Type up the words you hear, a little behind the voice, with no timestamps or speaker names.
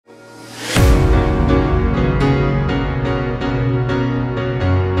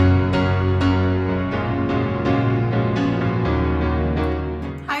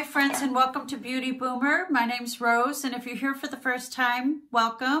baby boomer. My name's Rose, and if you're here for the first time,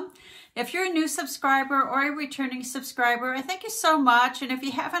 welcome. If you're a new subscriber or a returning subscriber, I thank you so much. And if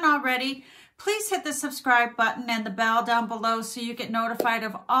you haven't already, please hit the subscribe button and the bell down below so you get notified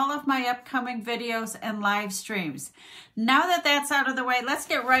of all of my upcoming videos and live streams. Now that that's out of the way, let's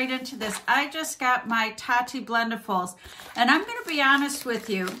get right into this. I just got my Tati Blendifuls, and I'm going to be honest with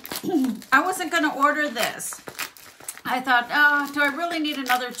you. I wasn't going to order this. I thought, oh, do I really need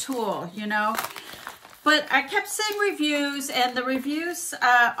another tool, you know? But I kept seeing reviews, and the reviews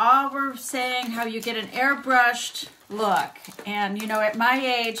all were saying how you get an airbrushed look. And, you know, at my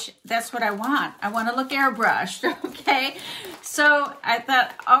age, that's what I want. I want to look airbrushed, okay? So I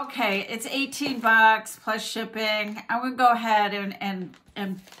thought, okay, it's 18 bucks plus shipping. I'm going to go ahead and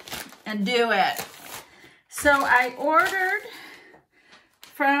do it. So I ordered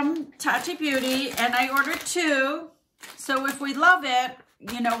from Tati Beauty, and I ordered two. So if we love it,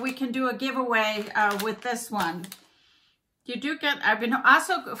 you know, we can do a giveaway with this one. You do get, I've been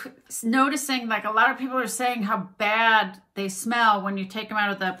also noticing, like, a lot of people are saying how bad they smell when you take them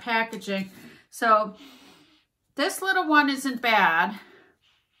out of the packaging. So this little one isn't bad.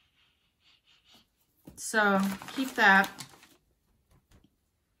 So keep that.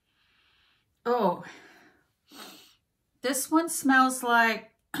 Oh, this one smells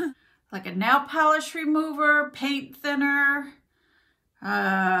like a nail polish remover, paint thinner.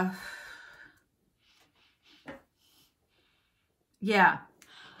 Yeah.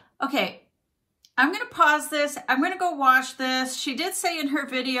 Okay. I'm going to pause this. I'm going to go wash this. She did say in her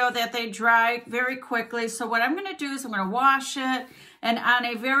video that they dry very quickly. So what I'm going to do is I'm going to wash it, and on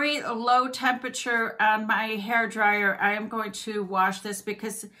a very low temperature on my hair dryer, I am going to wash this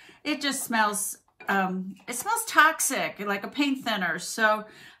because it just smells, it smells toxic, like a paint thinner. So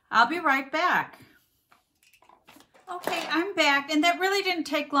I'll be right back. Okay, I'm back, and that really didn't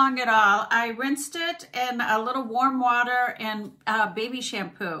take long at all. I rinsed it in a little warm water and baby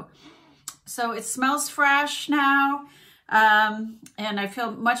shampoo. So it smells fresh now, and I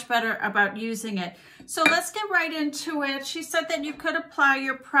feel much better about using it. So let's get right into it. She said that you could apply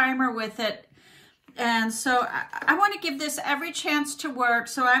your primer with it. And so I want to give this every chance to work.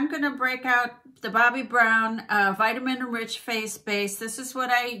 So I'm going to break out the Bobbi Brown Vitamin Enriched Face Base. This is what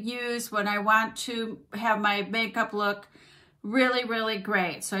I use when I want to have my makeup look really, really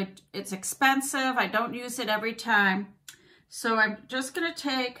great. So it's expensive. I don't use it every time. So I'm just going to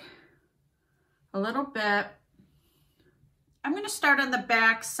take a little bit. I'm going to start on the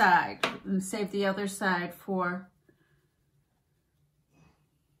back side and save the other side for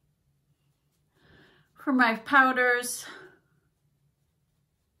my powders.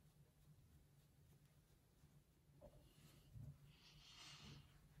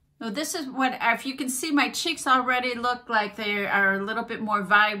 So this is what, if you can see, my cheeks already look like they are a little bit more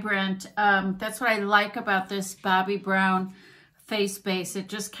vibrant. That's what I like about this Bobbi Brown face base. It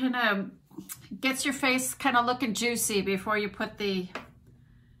just kind of gets your face kind of looking juicy before you put the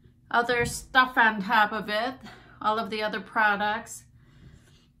other stuff on top of it, all of the other products.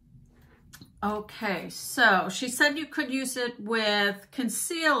 Okay, so she said you could use it with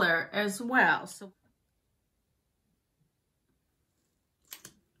concealer as well. So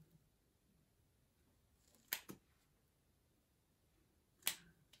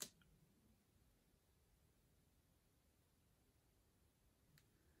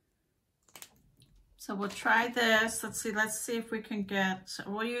we'll try this. Let's see if we can get,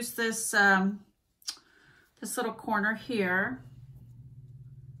 we'll use this, this little corner here.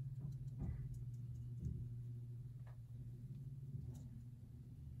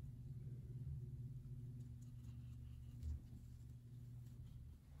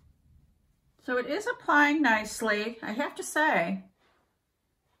 So it is applying nicely, I have to say.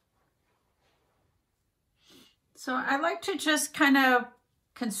 So I like to just kind of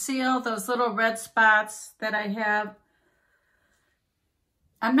conceal those little red spots that I have.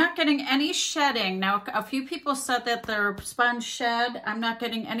 I'm not getting any shedding. Now, a few people said that their sponge shed. I'm not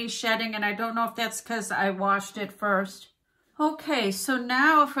getting any shedding, and I don't know if that's because I washed it first. Okay, so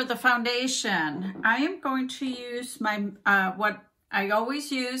now for the foundation, I am going to use my, what I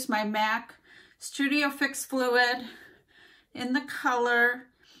always use, my MAC Studio Fix Fluid in the color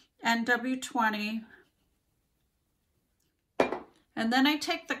NW20. And then I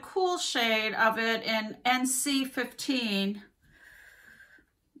take the cool shade of it in NC15.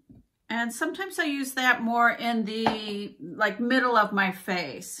 And sometimes I use that more in the like middle of my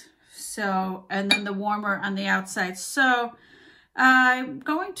face. So, and then the warmer on the outside. So I'm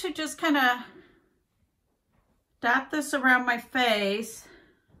going to just kind of dot this around my face.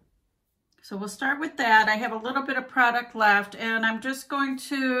 So we'll start with that. I have a little bit of product left, and I'm just going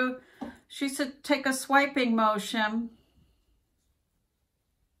to She said take a swiping motion.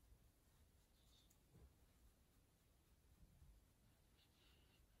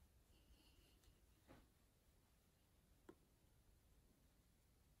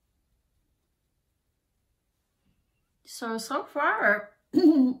 So far,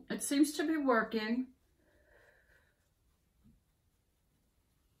 it seems to be working.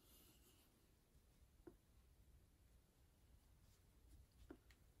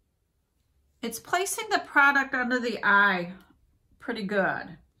 It's placing the product under the eye pretty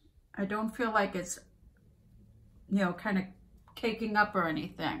good. I don't feel like it's, you know, kind of caking up or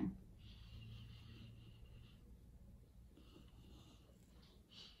anything.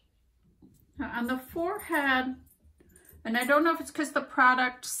 Now on the forehead, and I don't know if it's because the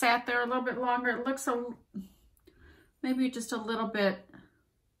product sat there a little bit longer, it looks maybe just a little bit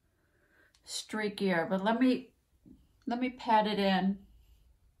streakier, but let me pat it in.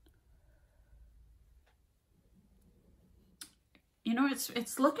 You know,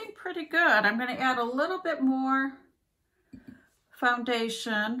 it's looking pretty good. I'm going to add a little bit more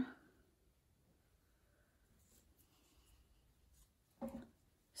foundation.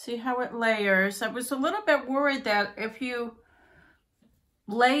 See how it layers. I was a little bit worried that if you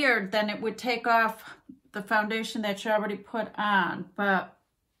layered, then it would take off the foundation that you already put on, but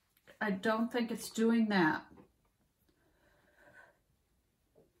I don't think it's doing that.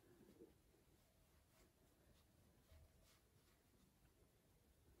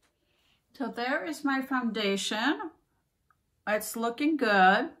 So there is my foundation. It's looking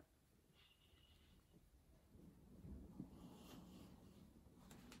good.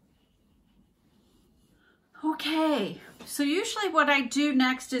 Okay, so usually what I do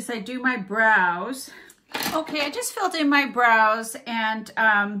next is I do my brows. Okay, I just filled in my brows, and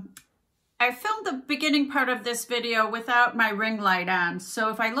I filmed the beginning part of this video without my ring light on. So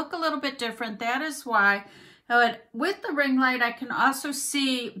if I look a little bit different, that is why. But with the ring light, I can also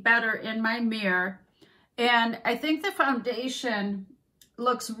see better in my mirror. And I think the foundation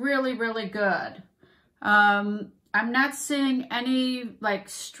looks really, really good. I'm not seeing any like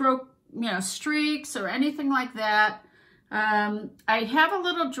streaks or anything like that. I have a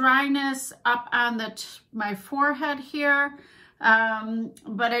little dryness up on my forehead here,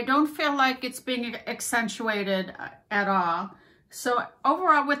 but I don't feel like it's being accentuated at all. So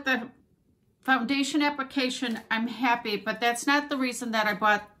overall with the foundation application, I'm happy, but that's not the reason that I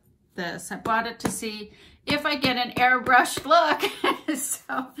bought this. I bought it to see if I get an airbrushed look.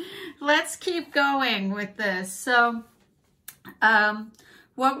 So let's keep going with this. So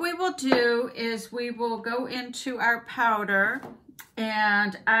what we will do is we will go into our powder,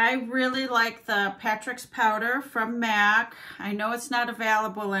 and I really like the Patrick's powder from MAC. I know it's not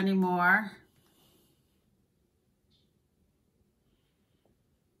available anymore.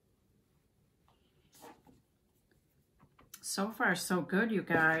 So far, so good, you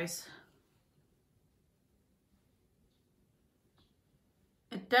guys.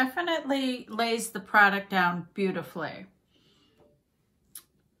 It definitely lays the product down beautifully.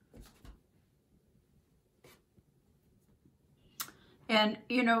 And,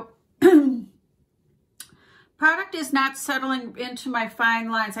 you know, product is not settling into my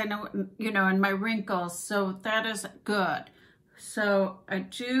fine lines, I know, you know, and my wrinkles, so that is good. So I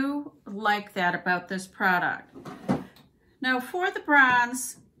do like that about this product. Now for the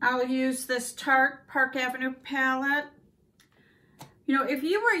bronze, I'll use this Tarte Park Avenue palette. You know, if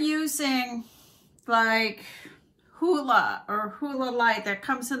you were using like Hoola or Hoola Light that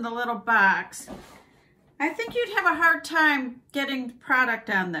comes in the little box, I think you'd have a hard time getting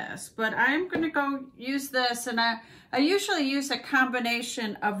product on this, but I'm going to go use this, and I usually use a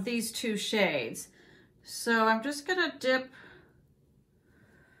combination of these two shades. So I'm just going to dip.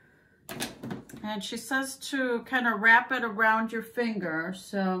 And she says to kind of wrap it around your finger,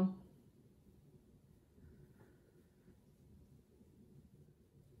 so.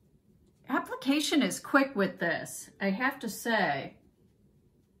 Application is quick with this, I have to say.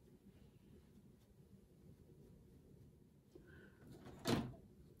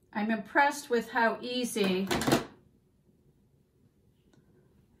 I'm impressed with how easy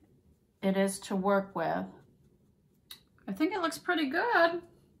it is to work with. I think it looks pretty good.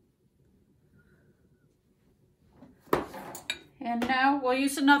 And now we'll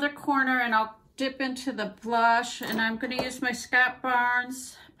use another corner, and I'll dip into the blush, and I'm going to use my Scott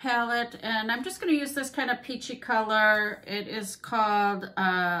Barnes palette, and I'm just going to use this kind of peachy color. It is called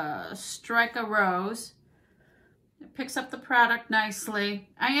Strike a Rose. It picks up the product nicely.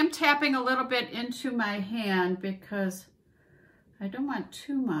 I am tapping a little bit into my hand because I don't want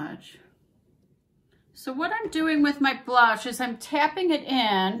too much. So what I'm doing with my blush is I'm tapping it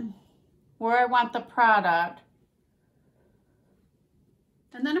in, where I want the product.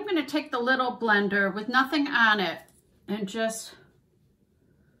 And then I'm going to take the little blender with nothing on it and just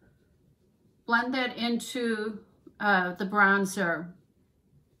blend that into the bronzer.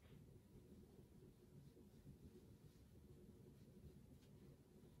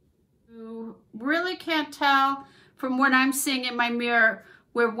 You really can't tell from what I'm seeing in my mirror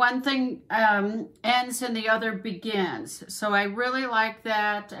where one thing ends and the other begins. So I really like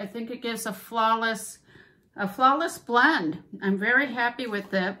that. I think it gives a flawless blend. I'm very happy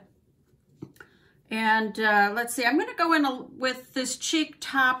with it. And let's see, I'm going to go in with this cheek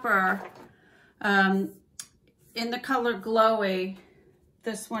topper in the color Glowy,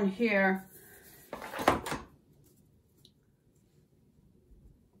 this one here.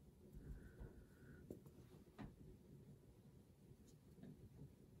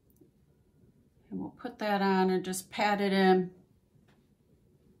 And we'll put that on and just pat it in.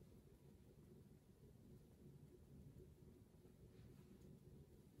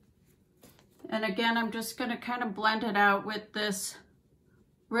 And again, I'm just going to kind of blend it out with this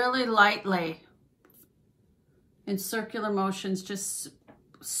really lightly in circular motions, just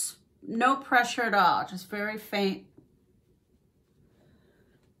no pressure at all, just very faint.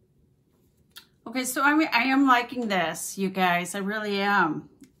 Okay, so I am liking this, you guys. I really am.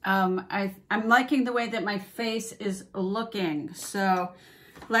 I'm liking the way that my face is looking. So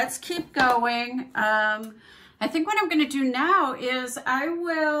let's keep going. I think what I'm going to do now is I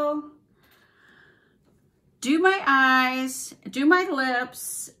will do my eyes, do my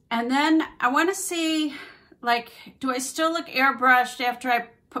lips, and then I want to see, like, do I still look airbrushed after I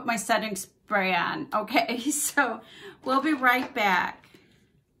put my setting spray on? Okay, so we'll be right back.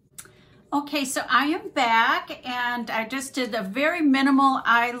 Okay, so I am back, and I just did a very minimal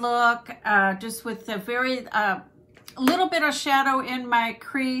eye look, just with a very little bit of shadow in my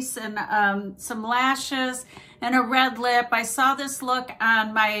crease and some lashes and a red lip. I saw this look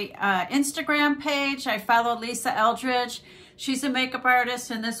on my Instagram page. I follow Lisa Eldridge. She's a makeup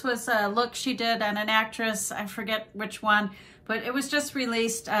artist, and this was a look she did on an actress. I forget which one, but it was just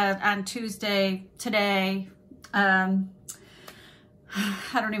released on Tuesday, today.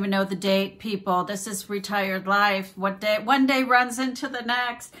 I don't even know the date, people. This is retired life. One day runs into the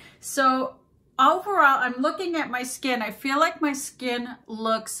next. So overall, I'm looking at my skin. I feel like my skin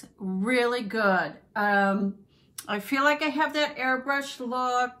looks really good. I feel like I have that airbrush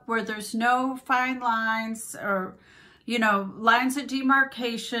look where there's no fine lines or, you know, lines of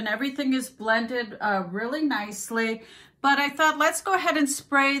demarcation. Everything is blended really nicely. But I thought, let's go ahead and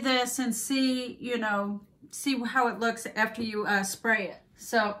spray this and see, you know, see how it looks after you spray it.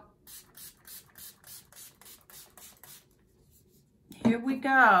 So here we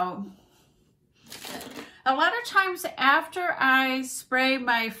go. A lot of times after I spray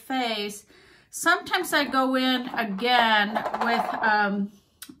my face, sometimes I go in again with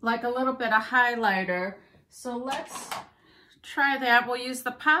like a little bit of highlighter. So let's try that. We'll use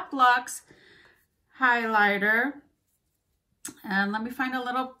the Pop Luxe highlighter. And let me find a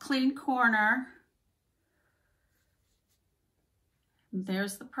little clean corner.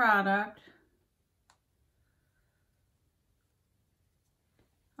 There's the product.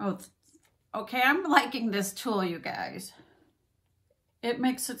 Oh, okay, I'm liking this tool, you guys. It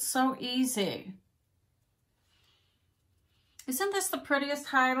makes it so easy. Isn't this the prettiest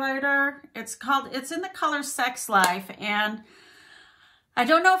highlighter? It's in the color Sex Life, and I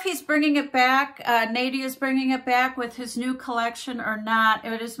don't know if he's bringing it back. Nady is bringing it back with his new collection or not.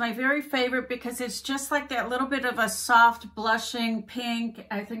 It is my very favorite because it's just like that little bit of a soft blushing pink.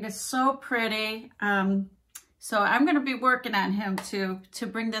 I think it's so pretty. So I'm going to be working on him to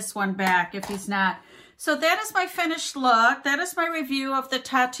bring this one back if he's not. So that is my finished look. That is my review of the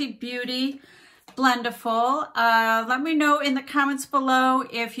Tati Beauty Blendiful. Let me know in the comments below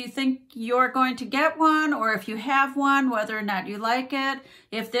if you think you're going to get one or if you have one, whether or not you like it.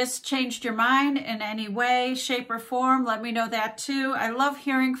 If this changed your mind in any way, shape, or form, let me know that too. I love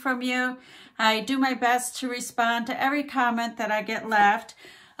hearing from you. I do my best to respond to every comment that I get left.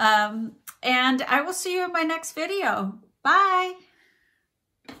 And I will see you in my next video. Bye.